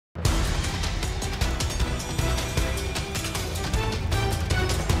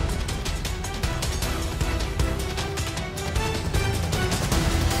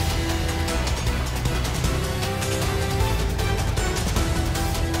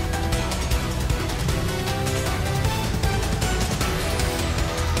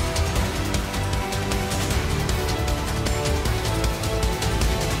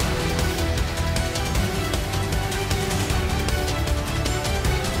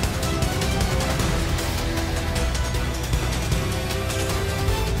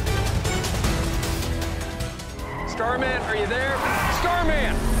Starman, are you there?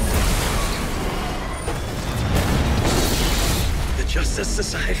 Starman! The Justice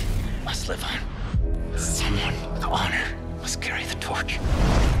Society must live on. Someone with honor must carry the torch.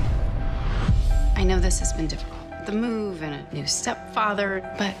 I know this has been difficult. The move and a new stepfather,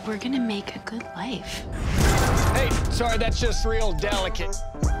 but we're gonna make a good life. Hey, sorry, that's just real delicate.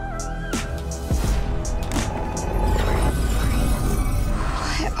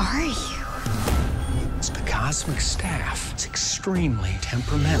 What are you? It's the cosmic staff. It's extremely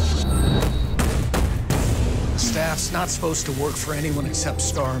temperamental. The staff's not supposed to work for anyone except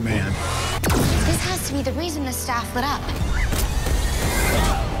Starman. This has to be the reason the staff lit up.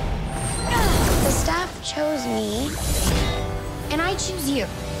 The staff chose me, and I choose you.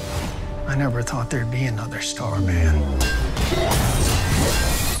 I never thought there'd be another Starman.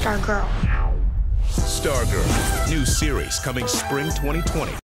 Stargirl. Stargirl, new series coming spring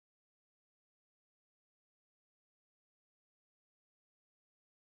 2020.